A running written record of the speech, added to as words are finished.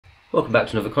Welcome back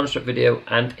to another construct video,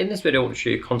 and in this video I want to show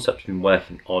you a concept I've been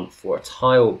working on for a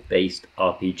tile-based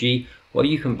RPG where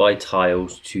you can buy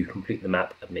tiles to complete the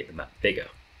map and make the map bigger.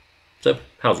 So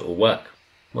how does it all work?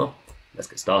 Well, let's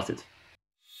get started.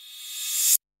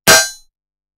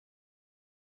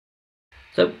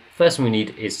 So first thing we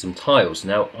need is some tiles.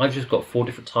 Now I've just got 4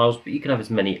 different tiles, but you can have as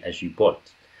many as you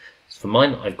want. So for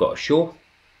mine I've got a shore,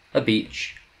 a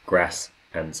beach, grass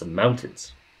and some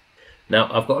mountains. Now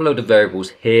I've got a load of variables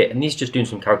here, and these are just doing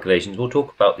some calculations. We'll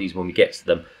talk about these when we get to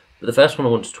them, but the first one I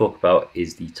want to talk about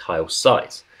is the tile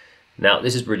size. Now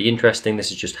this is really interesting.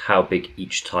 This is just how big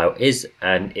each tile is,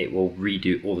 and it will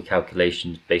redo all the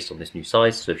calculations based on this new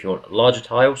size. So if you want larger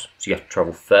tiles, so you have to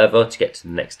travel further to get to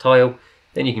the next tile,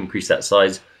 then you can increase that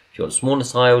size. If you want smaller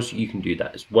tiles, you can do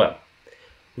that as well.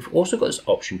 We've also got this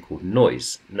option called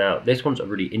noise. Now this one's a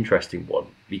really interesting one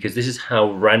because this is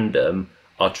how random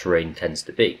our terrain tends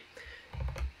to be.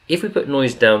 If we put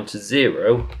noise down to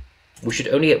 0, we should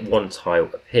only get 1 tile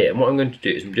appear. And what I'm going to do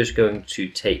is I'm just going to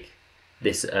take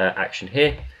this action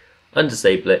here,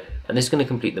 undisable it, and this is going to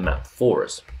complete the map for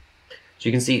us. So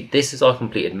you can see this is our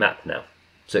completed map now.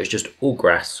 So it's just all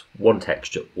grass, 1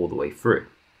 texture all the way through.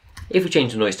 If we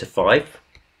change the noise to 5,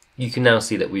 you can now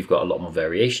see that we've got a lot more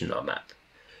variation in our map.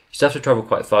 You still have to travel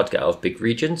quite far to get out of big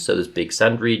regions. So there's big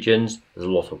sand regions, there's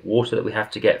a lot of water that we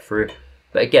have to get through.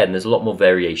 But again, there's a lot more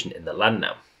variation in the land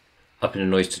now. Upping the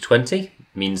noise to 20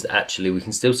 means that actually we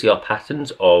can still see our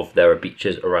patterns of there are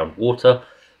beaches around water,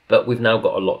 but we've now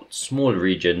got a lot smaller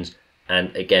regions,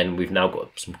 and again we've now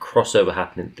got some crossover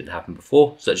happening that didn't happen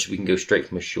before, such as we can go straight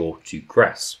from a shore to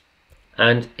grass.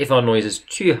 And if our noise is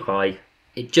too high,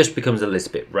 it just becomes a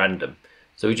little bit random.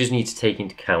 So we just need to take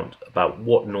into account about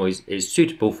what noise is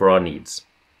suitable for our needs.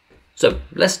 So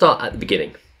let's start at the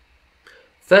beginning.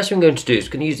 First thing I'm going to do is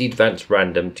we're going to use the advanced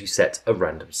random to set a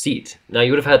random seed. Now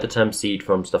you would have heard the term seed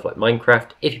from stuff like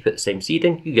Minecraft. If you put the same seed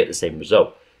in, you get the same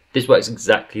result. This works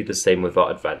exactly the same with our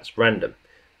advanced random.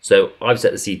 So I've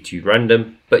set the seed to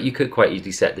random, but you could quite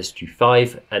easily set this to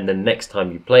 5, and then next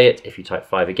time you play it, if you type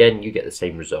 5 again, you get the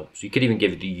same result. So you could even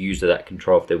give the user that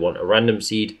control if they want a random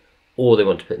seed or they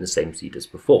want to put in the same seed as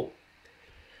before.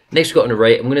 Next we've got an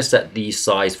array. I'm going to set the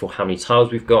size for how many tiles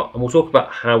we've got, and we'll talk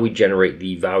about how we generate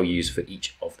the values for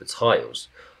each of the tiles.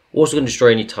 We're also going to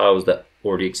destroy any tiles that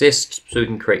already exist so we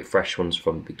can create fresh ones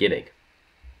from the beginning.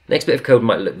 Next bit of code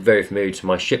might look very familiar to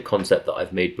my ship concept that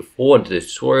I've made before and did a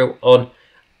tutorial on,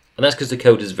 and that's because the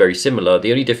code is very similar.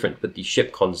 The only difference with the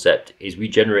ship concept is we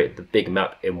generated the big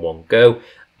map in one go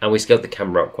and we scaled the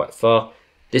camera up quite far.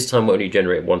 This time we're only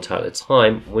generating 1 tile at a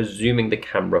time, we're zooming the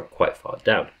camera quite far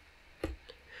down.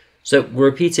 So we're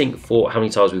repeating for how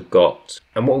many tiles we've got,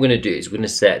 and what we're going to do is we're going to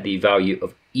set the value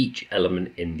of each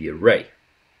element in the array.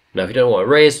 Now if you don't know what an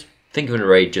array is, think of an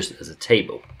array just as a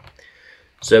table.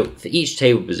 So for each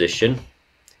table position,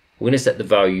 we're going to set the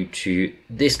value to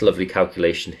this lovely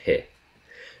calculation here.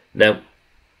 Now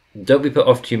don't be put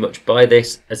off too much by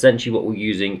this. Essentially what we're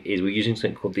using is we're using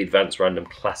something called the advanced random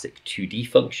classic 2D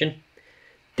function.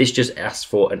 This just asks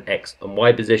for an X and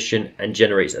Y position and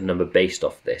generates a number based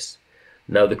off this.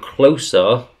 Now the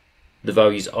closer the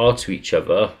values are to each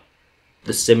other,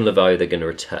 the similar value they're going to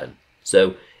return.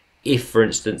 So if for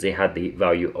instance they had the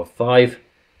value of 5,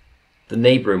 the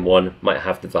neighbouring one might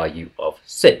have the value of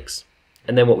 6.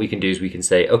 And then what we can do is we can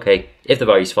say, okay, if the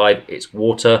value is 5, it's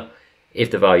water.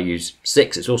 If the value is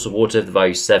 6, it's also water. If the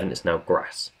value is 7, it's now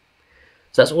grass.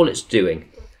 So that's all it's doing.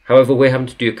 However, we're having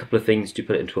to do a couple of things to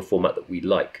put it into a format that we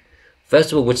like.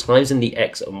 First of all, we're timesing the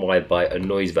X and Y by a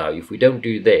noise value. If we don't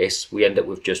do this, we end up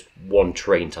with just 1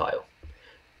 terrain tile.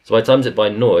 So by times it by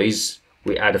noise,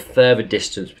 we add a further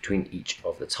distance between each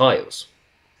of the tiles.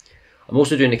 I'm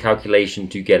also doing a calculation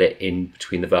to get it in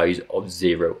between the values of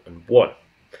 0 and 1.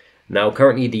 Now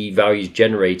currently the values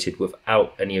generated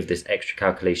without any of this extra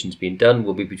calculations being done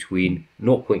will be between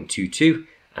 0.22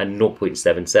 and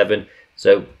 0.77.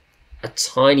 So a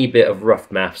tiny bit of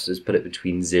rough maths has put it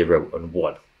between 0 and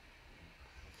 1.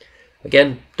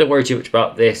 Again, don't worry too much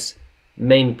about this.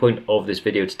 Main point of this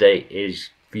video today is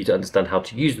for you to understand how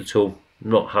to use the tool,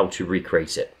 not how to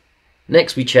recreate it.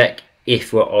 Next we check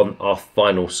if we're on our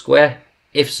final square.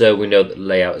 If so, we know that the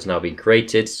layout has now been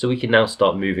created, so we can now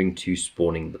start moving to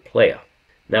spawning the player.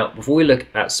 Now before we look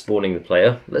at spawning the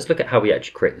player, let's look at how we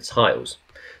actually create the tiles.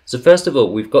 So first of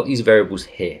all, we've got these variables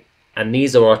here, and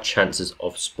these are our chances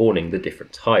of spawning the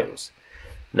different tiles.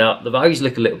 Now the values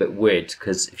look a little bit weird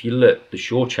because if you look, the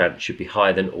shore chance should be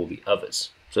higher than all the others.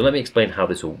 So let me explain how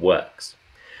this all works.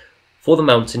 For the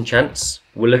mountain chance,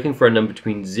 we're looking for a number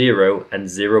between 0 and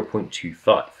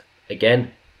 0.25.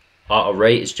 Again, our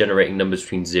array is generating numbers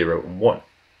between 0 and 1.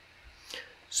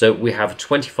 So we have a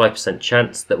 25%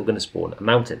 chance that we're going to spawn a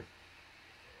mountain.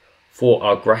 For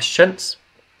our grass chance,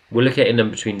 we're looking at a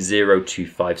number between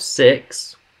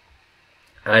 0.256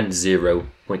 and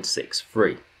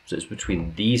 0.63. So it's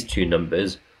between these two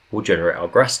numbers will generate our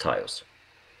grass tiles.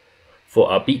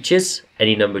 For our beaches,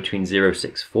 any number between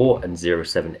 0.64 and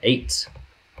 0.78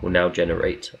 will now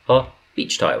generate our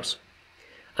beach tiles.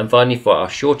 And finally, for our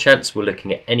shore chance, we're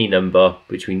looking at any number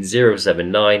between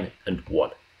 0.79 and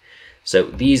 1. So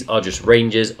these are just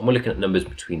ranges, and we're looking at numbers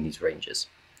between these ranges.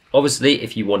 Obviously,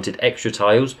 if you wanted extra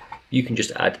tiles, you can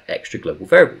just add extra global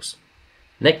variables.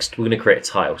 Next, we're going to create a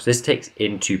tile. So this takes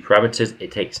in two parameters.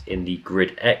 It takes in the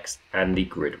grid X and the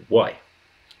grid Y.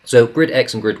 So grid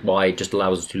X and grid Y just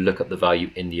allows us to look up the value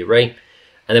in the array,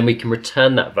 and then we can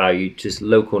return that value to this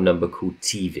local number called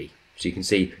TV. So you can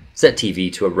see set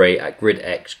TV to array at grid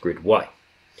X, grid Y.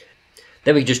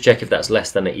 Then we can just check if that's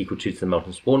less than or equal to the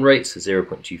mountain spawn rate, so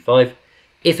 0.25.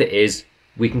 If it is,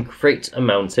 we can create a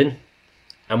mountain,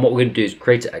 and what we're going to do is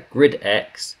create it at grid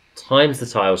X times the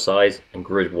tile size and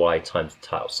grid Y times the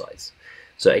tile size.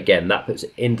 So again, that puts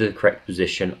it into the correct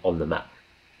position on the map.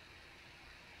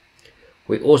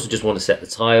 We also just want to set the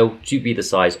tile to be the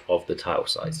size of the tile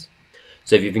size.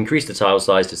 So if you've increased the tile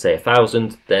size to say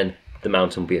 1,000, then the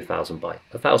mountain will be 1,000 by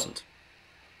 1,000.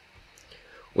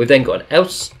 We've then got an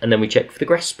else, and then we check for the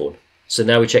grass spawn. So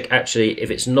now we check actually if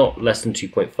it's not less than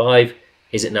 2.5,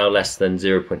 is it now less than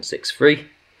 0.63?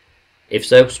 If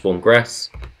so, spawn grass.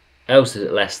 Else, is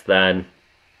it less than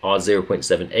our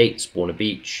 0.78, spawn a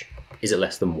beach? Is it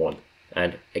less than 1?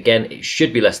 And again, it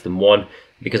should be less than 1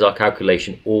 because our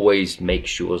calculation always makes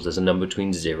sure there's a number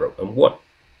between 0 and 1.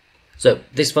 So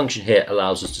this function here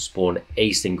allows us to spawn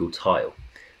a single tile.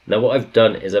 Now what I've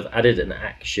done is I've added an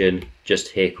action just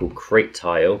here called create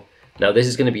tile. Now this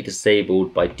is going to be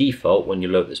disabled by default when you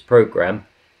load this program,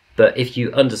 but if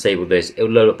you undisable this, it'll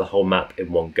load up the whole map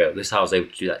in one go. This is how I was able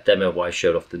to do that demo where I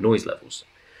showed off the noise levels.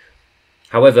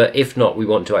 However, if not, we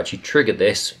want to actually trigger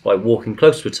this by walking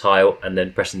close to a tile and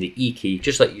then pressing the E key,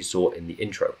 just like you saw in the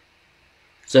intro.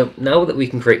 So now that we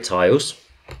can create tiles,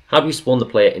 how do we spawn the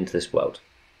player into this world?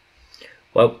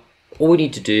 Well, all we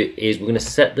need to do is we're going to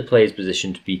set the player's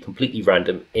position to be completely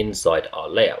random inside our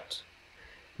layout.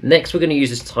 Next, we're going to use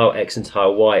this tile X and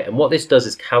tile Y, and what this does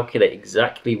is calculate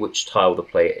exactly which tile the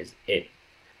player is in.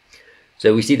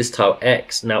 So we see this tile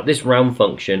X. Now this round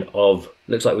function of,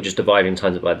 looks like we're just dividing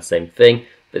times by the same thing,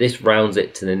 but this rounds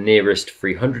it to the nearest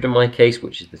 300 in my case,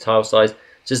 which is the tile size.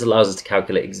 So this allows us to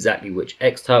calculate exactly which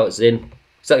X tile it's in,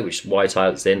 exactly which Y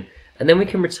tile it's in, and then we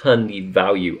can return the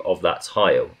value of that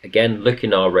tile. Again, look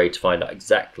in our array to find out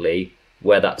exactly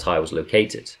where that tile is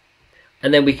located.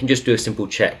 And then we can just do a simple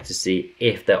check to see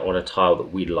if they're on a tile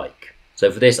that we like. So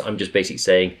for this, I'm just basically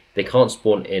saying they can't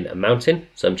spawn in a mountain.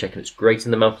 So I'm checking it's greater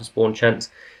than the mountain spawn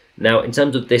chance. Now, in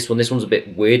terms of this one's a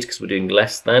bit weird because we're doing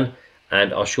less than,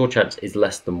 and our shore chance is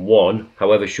less than 1.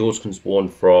 However, shores can spawn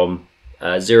from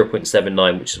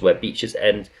 0.79, which is where beaches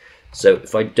end. So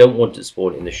if I don't want it to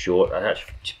spawn in the shore, I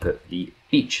actually have to put the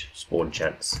beach spawn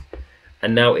chance.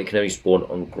 And now it can only spawn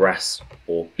on grass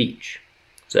or beach.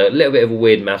 So a little bit of a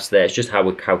weird maths there. It's just how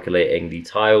we're calculating the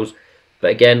tiles.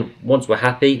 But again, once we're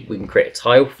happy, we can create a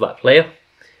tile for that player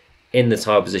in the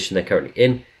tile position they're currently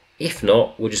in. If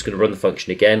not, we're just going to run the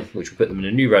function again, which will put them in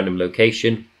a new random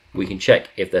location. We can check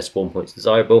if their spawn point is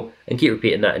desirable and keep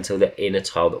repeating that until they're in a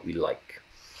tile that we like.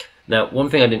 Now, one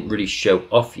thing I didn't really show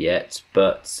off yet,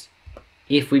 but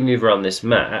if we move around this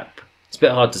map, it's a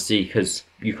bit hard to see because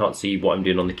you can't see what I'm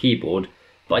doing on the keyboard,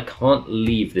 but I can't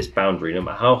leave this boundary. No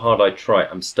matter how hard I try,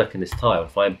 I'm stuck in this tile.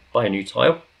 If I buy a new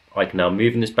tile, I can now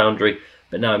move in this boundary,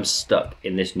 but now I'm stuck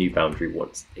in this new boundary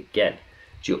once again.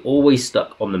 So you're always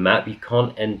stuck on the map. You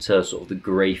can't enter sort of the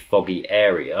grey foggy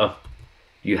area.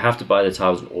 You have to buy the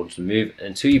tiles in order to move, and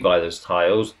until you buy those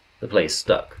tiles, the player's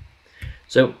stuck.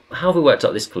 So how have we worked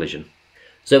out this collision?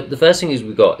 So the first thing is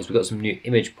we've got some new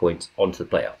image points onto the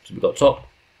player. So we've got top,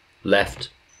 left,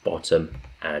 bottom,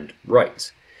 and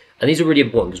right. And these are really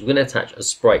important because we're going to attach a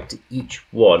sprite to each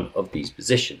one of these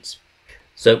positions.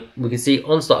 So we can see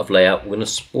on start of layout, we're going to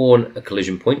spawn a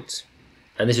collision point,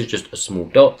 and this is just a small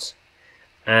dot,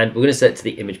 and we're going to set it to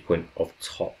the image point of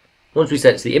top. Once we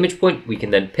set it to the image point, we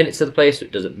can then pin it to the player so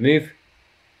it doesn't move,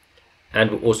 and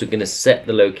we're also going to set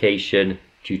the location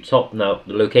to top. Now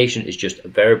the location is just a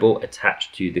variable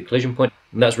attached to the collision point,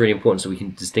 and that's really important so we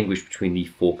can distinguish between the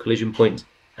 4 collision points,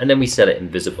 and then we set it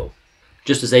invisible.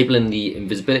 Just disabling the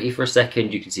invisibility for a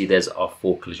second, you can see there's our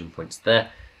 4 collision points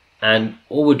there, and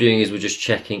all we're doing is we're just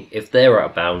checking if they're out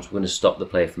of bounds, we're going to stop the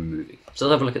player from moving. So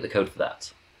let's have a look at the code for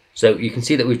that. So you can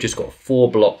see that we've just got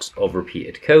 4 blocks of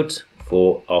repeated code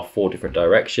for our 4 different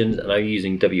directions, and I'm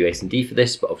using W, A, and D for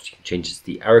this, but obviously you can change this to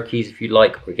the arrow keys if you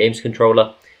like, or a games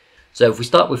controller. So if we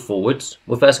start with forwards,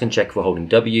 we're first going to check if we're holding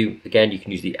W. Again, you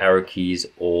can use the arrow keys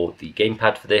or the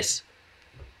gamepad for this.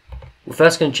 We're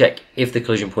first going to check if the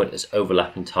collision point is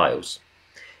overlapping tiles.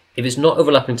 If it's not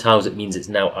overlapping tiles, it means it's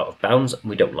now out of bounds, and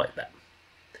we don't like that.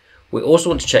 We also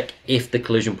want to check if the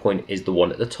collision point is the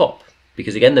one at the top,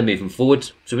 because again, they're moving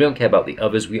forwards, so we don't care about the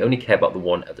others, we only care about the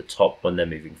one at the top when they're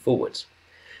moving forwards.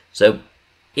 So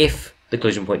if the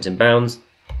collision point's in bounds,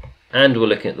 and we're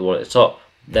looking at the one at the top,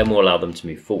 then we'll allow them to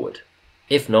move forward.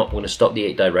 If not, we're going to stop the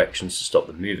 8 directions to stop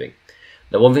them moving.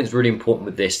 Now, one thing that's really important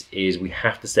with this is we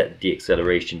have to set the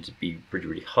deacceleration to be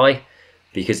really high,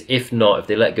 because if not, if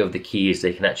they let go of the keys,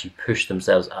 they can actually push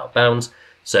themselves out of bounds.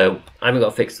 So I haven't got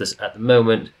to fix this at the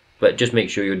moment, but just make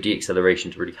sure your deacceleration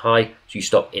is really high so you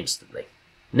stop instantly.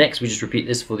 Next, we just repeat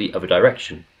this for the other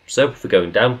direction. So if we're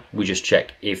going down, we just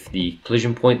check if the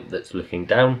collision point that's looking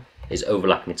down is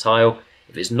overlapping a tile.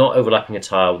 If it's not overlapping a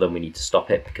tile, then we need to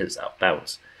stop it because it's out of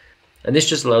bounds. And this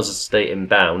just allows us to stay in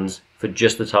bounds for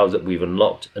just the tiles that we've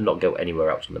unlocked and not go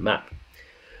anywhere else on the map.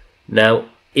 Now,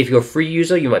 if you're a free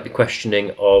user, you might be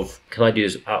questioning of, can I do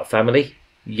this out of family?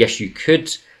 Yes, you could.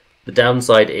 The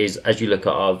downside is, as you look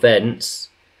at our events,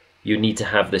 you need to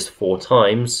have this 4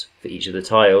 times for each of the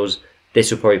tiles.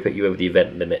 This will probably put you over the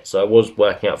event limit. So I was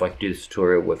working out if I could do this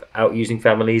tutorial without using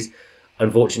families.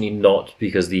 Unfortunately not,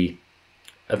 because the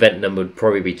event number would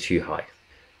probably be too high.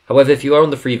 However, if you are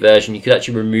on the free version, you could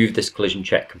actually remove this collision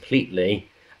check completely,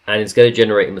 and instead of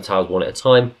generating the tiles one at a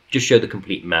time, just show the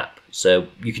complete map. So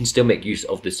you can still make use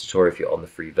of this tutorial if you're on the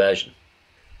free version.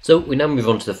 So we now move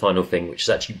on to the final thing, which is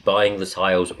actually buying the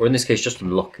tiles, or in this case, just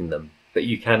unlocking them. But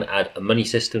you can add a money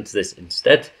system to this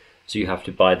instead, so you have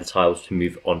to buy the tiles to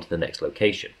move on to the next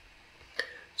location.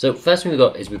 So first thing we've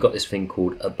got this thing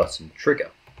called a button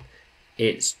trigger.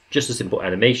 It's just a simple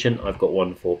animation. I've got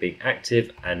one for being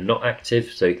active and not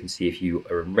active, so you can see if you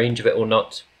are in range of it or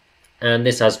not. And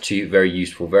this has 2 very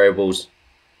useful variables,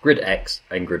 grid X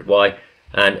and grid Y.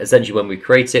 And essentially when we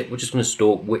create it, we're just going to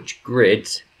store which grid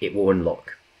it will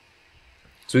unlock.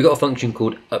 So we've got a function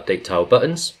called update tile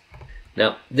buttons.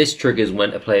 Now this triggers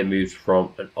when a player moves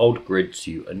from an old grid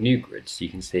to a new grid. So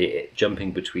you can see it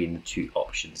jumping between the 2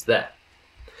 options there.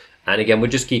 And again, we're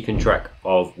just keeping track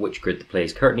of which grid the player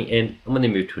is currently in, and when they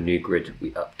move to a new grid, we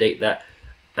update that.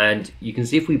 And you can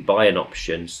see if we buy an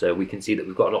option, so we can see that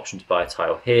we've got an option to buy a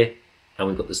tile here, and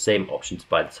we've got the same option to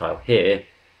buy the tile here.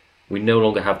 We no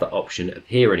longer have that option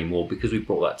appear anymore because we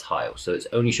bought that tile, so it's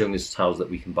only showing us tiles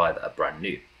that we can buy that are brand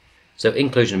new. So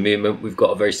in collision and movement, we've got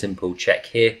a very simple check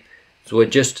here. So we're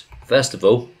just, first of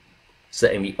all,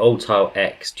 setting the old tile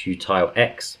X to tile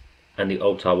X, and the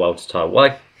old tile Y to tile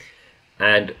Y.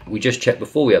 And we just check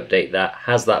before we update that,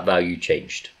 has that value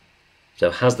changed? So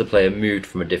has the player moved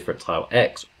from a different tile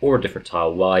X or a different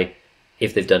tile Y?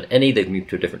 If they've done any, they've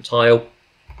moved to a different tile.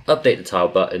 Update the tile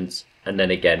buttons, and then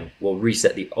again, we'll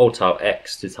reset the old tile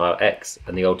X to tile X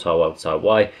and the old tile Y to tile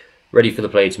Y, ready for the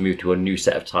player to move to a new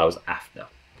set of tiles after.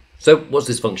 So what's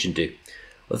this function do?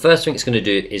 Well, the first thing it's going to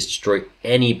do is destroy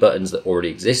any buttons that already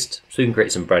exist, so we can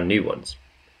create some brand new ones.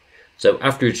 So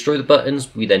after we destroy the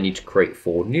buttons, we then need to create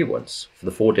 4 new ones for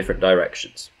the 4 different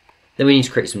directions. Then we need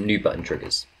to create some new button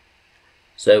triggers.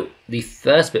 So the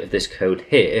first bit of this code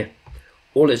here,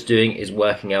 all it's doing is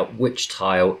working out which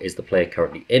tile is the player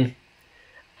currently in.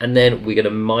 And then we're going to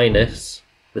minus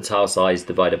the tile size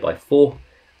divided by 4.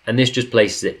 And this just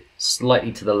places it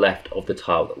slightly to the left of the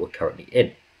tile that we're currently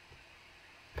in.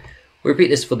 We repeat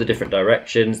this for the different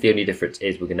directions. The only difference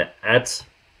is we're going to add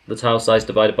the tile size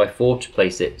divided by 4 to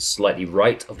place it slightly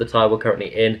right of the tile we're currently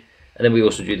in, and then we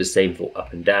also do the same for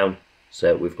up and down.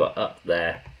 So we've got up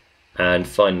there, and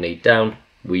finally down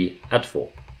we add 4.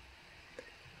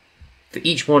 For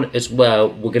each one as well,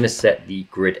 we're going to set the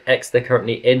grid X they're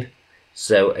currently in.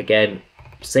 So again,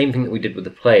 same thing that we did with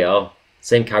the player,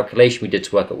 same calculation we did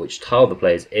to work out which tile the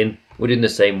player's in, we're doing the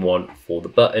same one for the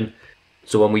button.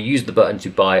 So when we use the button to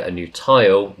buy a new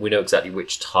tile, we know exactly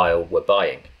which tile we're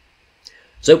buying.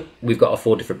 So we've got our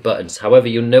 4 different buttons. However,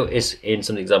 you'll notice in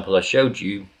some examples I showed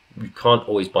you, you can't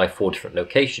always buy 4 different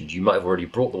locations. You might have already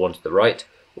brought the one to the right,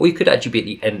 or you could actually be at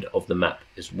the end of the map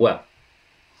as well.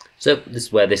 So this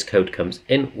is where this code comes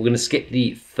in. We're going to skip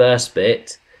the first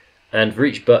bit, and for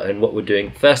each button, what we're doing,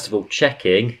 first of all,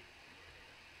 checking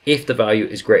if the value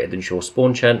is greater than sure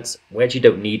spawn chance. We actually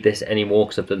don't need this anymore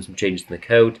because I've done some changes in the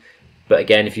code. But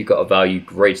again, if you've got a value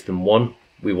greater than 1,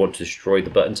 we want to destroy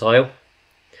the button tile.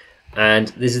 And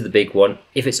this is the big one.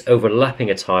 If it's overlapping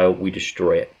a tile, we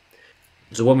destroy it.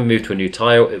 So when we move to a new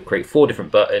tile, it will create 4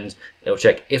 different buttons. It will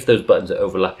check if those buttons are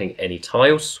overlapping any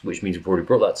tiles, which means we've already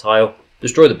brought that tile,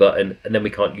 destroy the button, and then we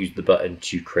can't use the button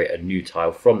to create a new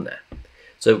tile from there.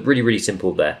 So really, really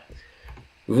simple there.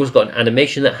 We've also got an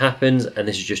animation that happens, and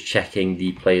this is just checking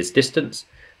the player's distance.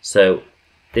 So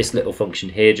this little function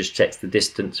here just checks the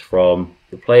distance from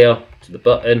the player to the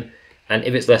button, and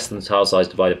if it's less than the tile size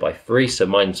divided by 3, so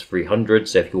mine's 300,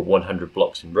 so if you're 100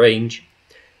 blocks in range,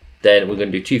 then we're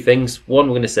going to do 2 things. One,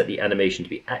 we're going to set the animation to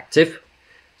be active,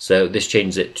 so this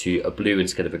changes it to a blue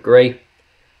instead of a grey,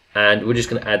 and we're just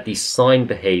going to add the sign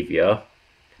behavior,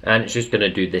 and it's just going to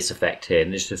do this effect here,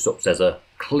 and this just sort of says a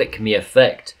click me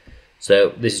effect.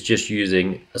 So this is just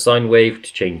using a sine wave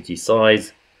to change the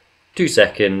size, 2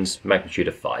 seconds, magnitude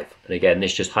of 5. And again,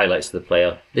 this just highlights to the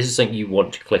player, this is something you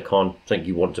want to click on, something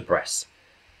you want to press.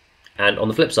 And on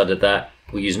the flip side of that,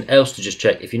 we'll use an else to just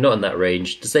check if you're not in that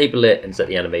range, disable it and set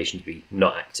the animation to be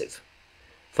not active.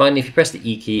 Finally, if you press the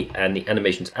E key and the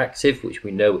animation's active, which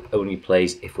we know only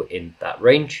plays if we're in that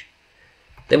range,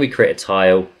 then we create a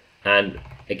tile. And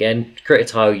again, to create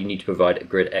a tile, you need to provide a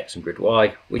grid X and grid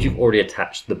Y, which you've already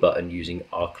attached to the button using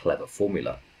our clever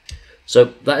formula. So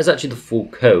that is actually the full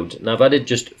code. Now I've added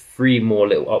just 3 more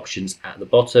little options at the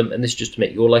bottom, and this is just to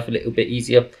make your life a little bit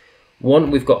easier.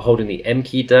 One, we've got holding the M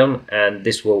key down, and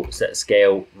this will set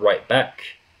scale right back.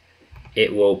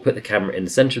 It will put the camera in the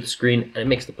center of the screen, and it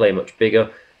makes the player much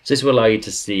bigger. So this will allow you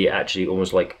to see actually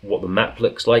almost like what the map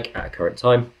looks like at a current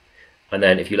time. And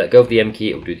then if you let go of the M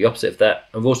key, it will do the opposite of that.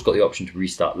 And we've also got the option to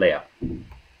restart layout.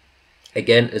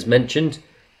 Again, as mentioned,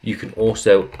 you can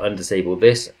also undisable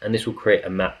this, and this will create a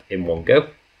map in one go.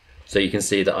 So you can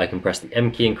see that I can press the M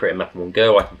key and create a map in one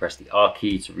go. I can press the R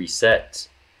key to reset.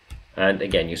 And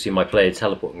again, you'll see my player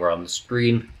teleporting around the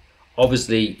screen.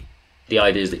 Obviously, the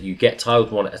idea is that you get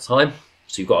tiles one at a time.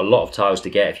 So you've got a lot of tiles to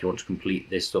get if you want to complete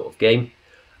this sort of game.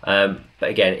 But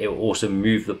again, it will also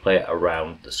move the player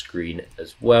around the screen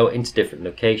as well into different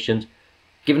locations,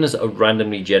 giving us a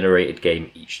randomly generated game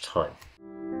each time.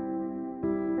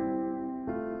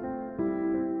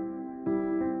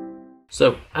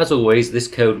 So as always, this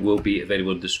code will be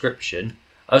available in the description.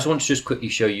 I just want to just quickly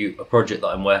show you a project that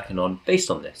I'm working on based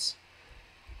on this.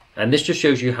 And this just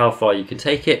shows you how far you can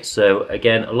take it. So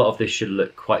again, a lot of this should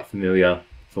look quite familiar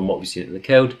from what we've seen in the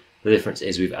code. The difference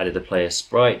is we've added a player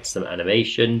sprite, some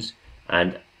animations,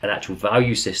 and an actual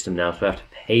value system now, so we have to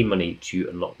pay money to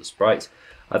unlock the sprites.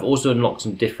 I've also unlocked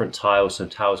some different tiles, so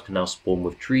tiles can now spawn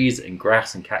with trees and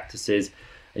grass and cactuses,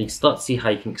 and you can start to see how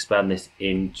you can expand this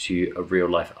into a real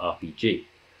life RPG.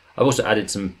 I've also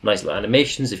added some nice little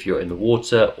animations if you're in the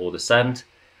water or the sand,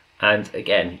 and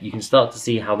again, you can start to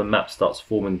see how the map starts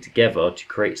forming together to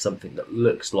create something that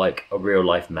looks like a real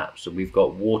life map. So we've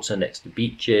got water next to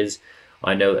beaches.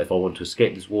 I know if I want to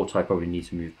escape this water, I probably need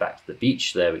to move back to the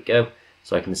beach. There we go.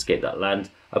 So I can escape that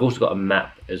land. I've also got a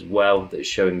map as well that is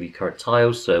showing the current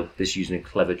tiles. So this is using a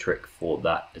clever trick for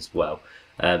that as well.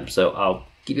 So I'll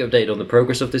keep you updated on the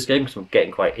progress of this game because I'm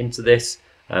getting quite into this.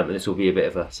 And this will be a bit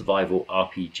of a survival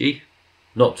RPG.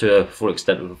 Not to a full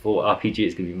extent of a full RPG,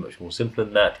 it's going to be much more simpler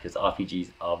than that because RPGs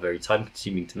are very time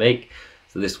consuming to make.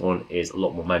 So this one is a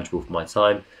lot more manageable for my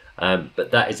time.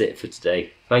 But that is it for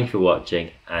today. Thank you for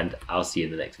watching, and I'll see you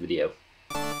in the next video.